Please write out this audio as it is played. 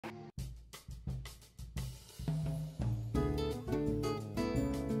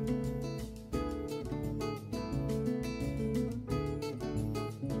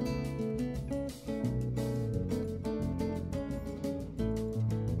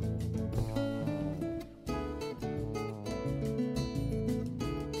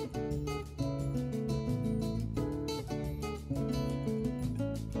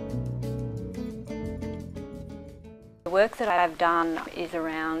The work that I've done is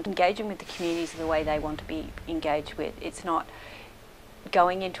around engaging with the communities the way they want to be engaged with. It's not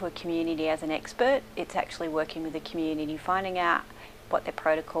going into a community as an expert, it's actually working with the community, finding out what their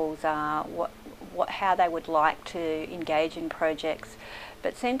protocols are, how they would like to engage in projects.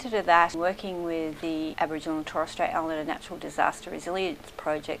 But centred to that, working with the Aboriginal and Torres Strait Islander Natural Disaster Resilience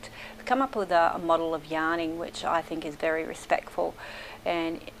Project, we've come up with a model of yarning which I think is very respectful.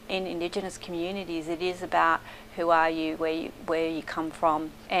 And in Indigenous communities, it is about who are you, where you come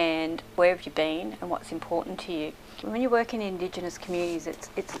from, and where have you been, and what's important to you. When you work in Indigenous communities,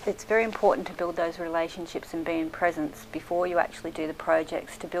 it's very important to build those relationships and be in presence before you actually do the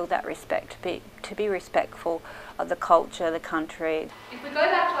projects, to build that respect, to be respectful of the culture, the country. If we go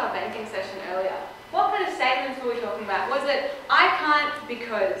back to our banking session earlier, what kind of statements were we talking about? Was it, I can't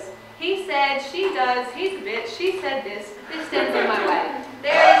because he said, she does, he's a bitch, she said this stands in my way.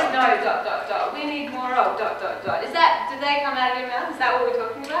 There is no ... We need more of ... Is that, did they come out of your mouth? Is that what we're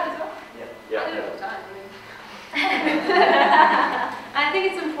talking about as well? Yeah. I do it all the time. I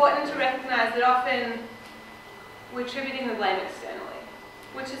think it's important to recognise that often we're attributing the blame externally,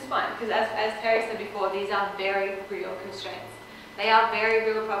 which is fine, because as Terry said before, these are very real constraints. They are very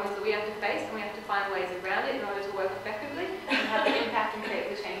real problems that we have to face, and we have to find ways around it in order to work effectively and have the impact and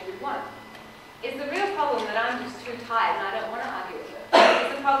create the change we want. It's the real problem that I'm just too tired and I don't want to argue with it.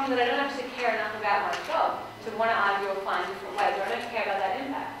 It's the problem that I don't actually care enough about my job to want to argue or find different ways, or I don't care about that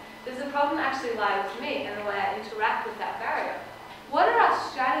impact. Does the problem actually lie with me and the way I interact with that barrier? What are our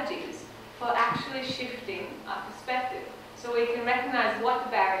strategies for actually shifting our perspective so we can recognise what the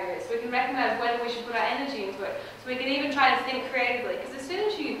barrier is, so we can recognise whether we should put our energy into it, so we can even try to think creatively? Because as soon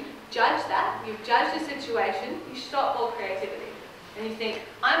as you judge that, you've judged the situation, you stop all creativity. And you think,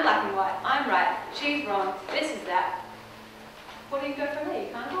 I'm black and white, I'm right, she's wrong, this is that. What do you go from there?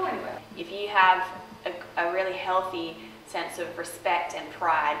 You can't go anywhere. If you have a really healthy sense of respect and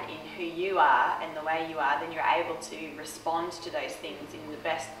pride in who you are and the way you are, then you're able to respond to those things in the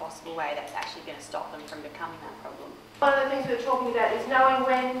best possible way that's actually going to stop them from becoming that problem. One of the things we're talking about is knowing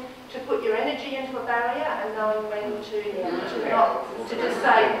when to put your energy into a barrier and knowing when to not, to just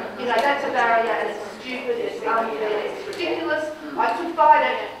say, you know, that's a barrier and it's stupid, it's unfair, it's ridiculous, I could fight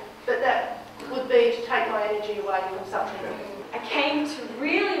it, but that would be to take my energy away from something. I came to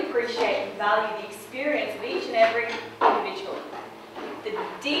really appreciate and value the experience of each and every individual. The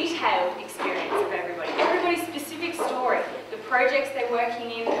detailed experience of everybody's specific story, the projects they're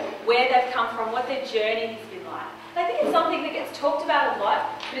working in, where they've come from, what their journey has been like. And I think it's something that gets talked about a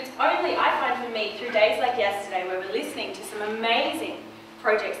lot, but it's only, I find for me, through days like yesterday where we're listening to some amazing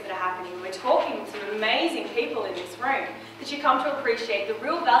projects that are happening, and we're talking with some amazing people in this room, that you come to appreciate the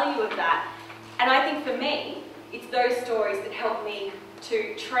real value of that. And I think for me, it's those stories that help me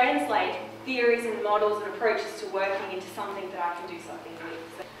to translate theories and models and approaches to working into something that I can do something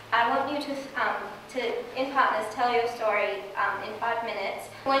with. I want you to in partners, tell your story in 5 minutes.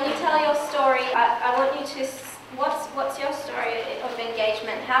 When you tell your story, I want you to, what's your story of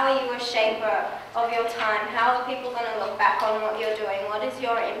engagement? How are you a shaper of your time? How are people going to look back on what you're doing? What is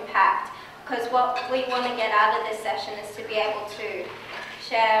your impact? Because what we want to get out of this session is to be able to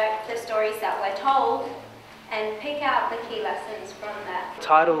share the stories that we're told and pick out the key lessons from that. The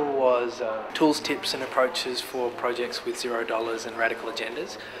title was Tools, Tips and Approaches for Projects with $0 and Radical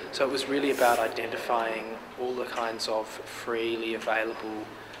Agendas. So it was really about identifying all the kinds of freely available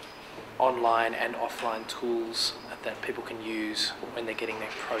online and offline tools that people can use when they're getting their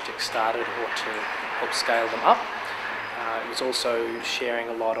project started or to help scale them up. It was also sharing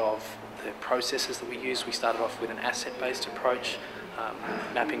a lot of the processes that we use. We started off with an asset-based approach,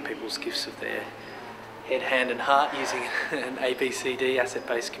 mapping people's gifts of their head, hand and heart using an ABCD,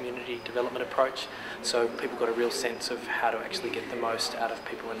 asset-based community development approach. So people got a real sense of how to actually get the most out of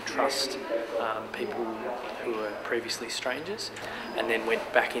people and trust people who were previously strangers, and then went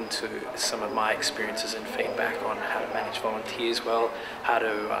back into some of my experiences and feedback on how to manage volunteers well, how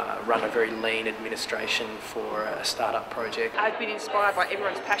to run a very lean administration for a startup project. I've been inspired by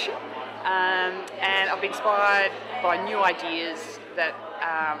everyone's passion, and I've been inspired by new ideas that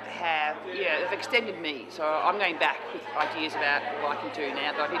have extended me. So I'm going back with ideas about what I can do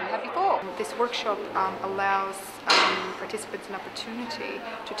now that I didn't have before. This workshop allows participants an opportunity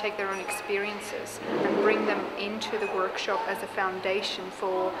to take their own experiences and bring them into the workshop as a foundation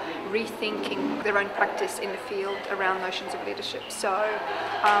for rethinking their own practice in the field around notions of leadership. So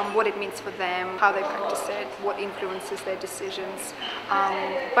what it means for them, how they practice it, what influences their decisions,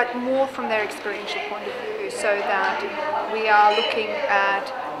 but more from their experiential point of view, so that we are looking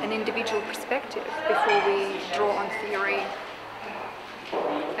at an individual perspective before we draw on theory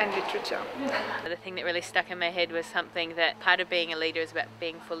And literature. The thing that really stuck in my head was something that part of being a leader is about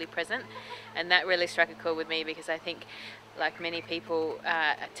being fully present, and that really struck a chord with me because I think, like many people,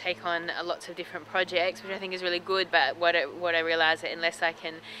 take on lots of different projects, which I think is really good, but what I realised that unless I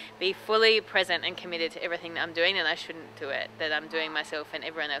can be fully present and committed to everything that I'm doing, then I shouldn't do it, that I'm doing myself and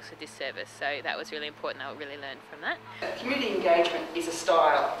everyone else a disservice. So that was really important. I really learned from that. Community engagement is a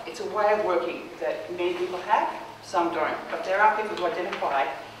style. It's a way of working that many people have, some don't, but there are people who identify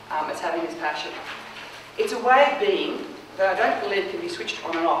as having this passion. It's a way of being that I don't believe can be switched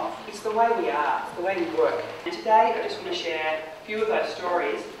on and off. It's the way we are, it's the way we work. And today I just want to share a few of those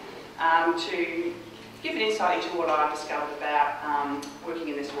stories to give an insight into what I've discovered about working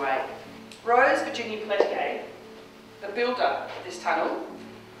in this way. Rose Virginia Pletgate, the builder of this tunnel,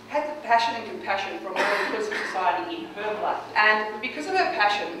 had the passion and compassion for a more inclusive society in her blood. And because of her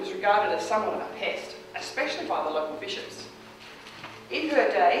passion, was regarded as somewhat of a pest, especially by the local bishops. In her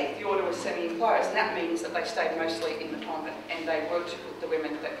day, the order was semi-enclosed, and that means that they stayed mostly in the convent and they worked with the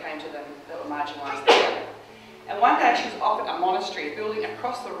women that came to them that were marginalised there. And one day she was offered a monastery building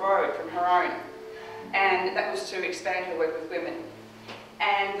across the road from her own, and that was to expand her work with women.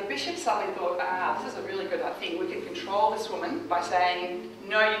 And the bishop suddenly thought, this is a really good thing. We can control this woman by saying,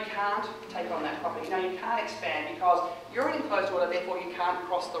 no, you can't take on that property. No, you can't expand because you're an enclosed order, therefore you can't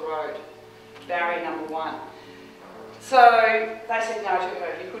cross the road. Barrier number one. So they said no to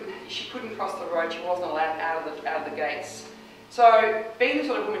her. She couldn't cross the road. She wasn't allowed out of the gates. So being the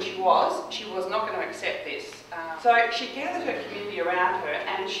sort of woman she was not going to accept this. So she gathered her community around her,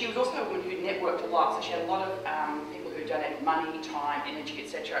 and she was also a woman who networked a lot. So she had a lot of people who donated money, time, energy,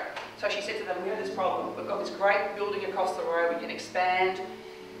 etc. So she said to them, we have this problem. We've got this great building across the road. We can expand,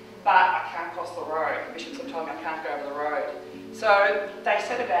 but I can't cross the road. The bishops have told me I can't go over the road. So they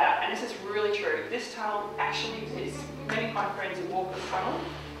set about, and this is really true, this tunnel actually exists. Many of my friends have walked this tunnel.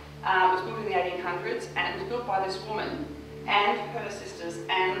 It was built in the 1800s, and it was built by this woman and her sisters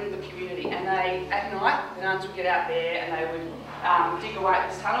and the community. And they, at night, the nuns would get out there and they would dig away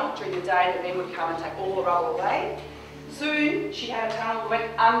at this tunnel. During the day, the men would come and take all the rubble away. Soon, she had a tunnel that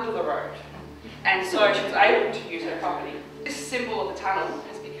went under the road, and so she was able to use her property. This symbol of the tunnel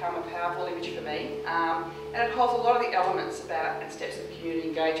has become a powerful image for me, and it holds a lot of the elements about and steps of community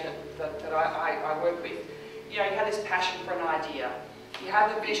engagement that I work with. You know, you have this passion for an idea, you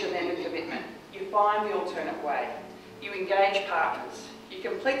have the vision and the commitment, you find the alternate way, you engage partners, you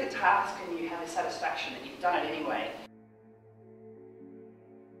complete the task and you have the satisfaction that you've done it anyway.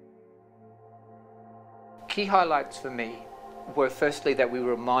 Key highlights for me were firstly that we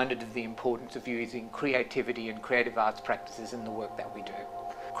were reminded of the importance of using creativity and creative arts practices in the work that we do.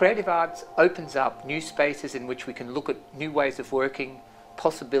 Creative arts opens up new spaces in which we can look at new ways of working,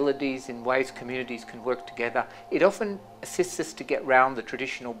 possibilities in ways communities can work together. It often assists us to get round the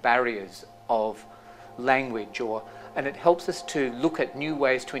traditional barriers of language, and it helps us to look at new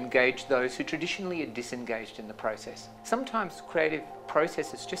ways to engage those who traditionally are disengaged in the process. Sometimes creative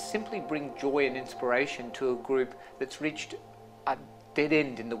processes just simply bring joy and inspiration to a group that's reached a dead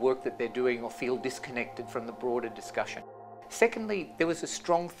end in the work that they're doing or feel disconnected from the broader discussion. Secondly, there was a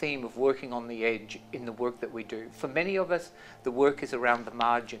strong theme of working on the edge in the work that we do. For many of us, the work is around the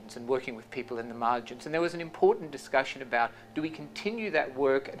margins and working with people in the margins. And there was an important discussion about, do we continue that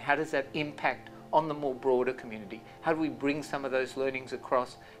work and how does that impact on the more broader community? How do we bring some of those learnings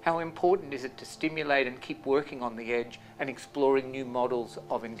across? How important is it to stimulate and keep working on the edge and exploring new models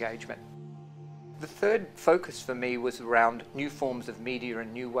of engagement? The third focus for me was around new forms of media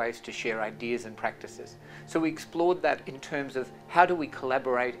and new ways to share ideas and practices. So we explored that in terms of how do we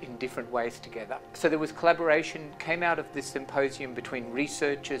collaborate in different ways together. So there was collaboration, came out of this symposium between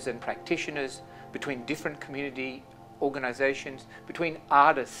researchers and practitioners, between different community organisations, between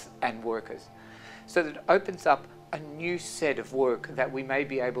artists and workers. So that opens up a new set of work that we may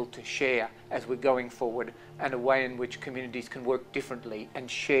be able to share as we're going forward, and a way in which communities can work differently and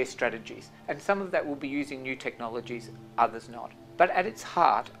share strategies. And some of that will be using new technologies, others not. But at its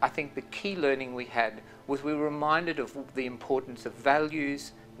heart, I think the key learning we had was we were reminded of the importance of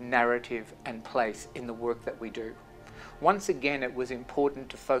values, narrative and place in the work that we do. Once again, it was important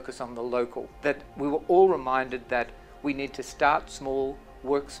to focus on the local, that we were all reminded that we need to start small,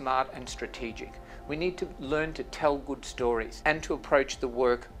 work smart and strategic. We need to learn to tell good stories and to approach the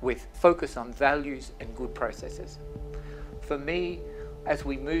work with focus on values and good processes. For me, as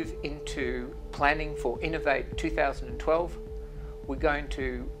we move into planning for Innovate 2012, we're going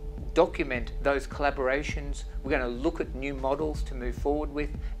to document those collaborations, we're going to look at new models to move forward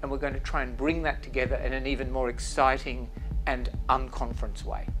with, and we're going to try and bring that together in an even more exciting and unconference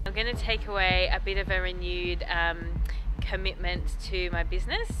way. I'm going to take away a bit of a renewed commitment to my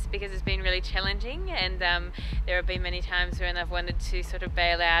business, because it's been really challenging, and there have been many times when I've wanted to sort of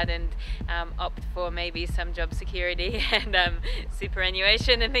bail out and opt for maybe some job security and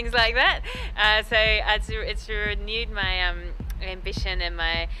superannuation and things like that. So it's renewed my ambition and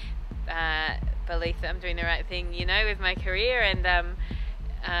my belief that I'm doing the right thing, you know, with my career, and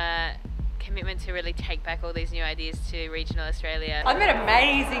commitment to really take back all these new ideas to regional Australia. I've met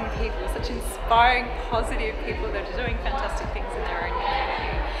amazing people, such inspiring, positive people that are doing fantastic things in their own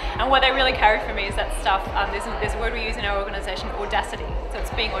community. And what they really carry for me is that stuff, there's a word we use in our organisation, audacity. So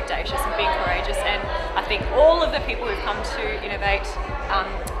it's being audacious and being courageous, and I think all of the people who've come to Innovate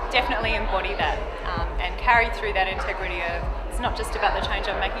definitely embody that and carry through that integrity of, it's not just about the change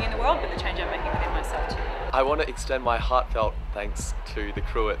I'm making in the world, but the change I'm making within myself too. I want to extend my heartfelt thanks to the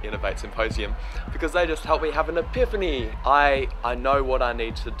crew at Innovate Symposium, because they just helped me have an epiphany. I know what I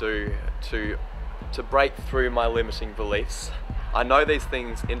need to do to break through my limiting beliefs. I know these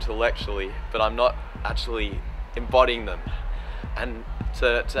things intellectually, but I'm not actually embodying them. And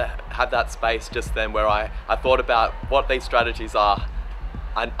to have that space just then where I thought about what these strategies are,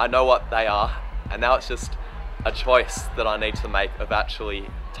 I know what they are, and now it's just a choice that I need to make of actually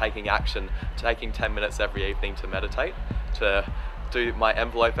taking action, taking 10 minutes every evening to meditate, to do my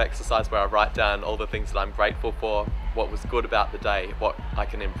envelope exercise where I write down all the things that I'm grateful for, what was good about the day, what I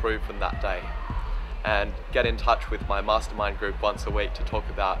can improve from that day, and get in touch with my mastermind group once a week to talk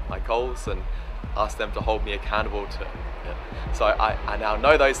about my goals and ask them to hold me accountable to it. So I now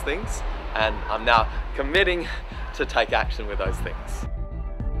know those things, and I'm now committing to take action with those things.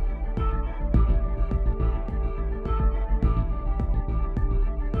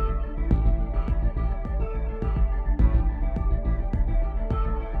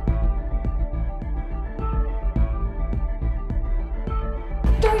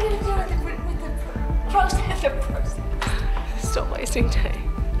 Stop wasting time.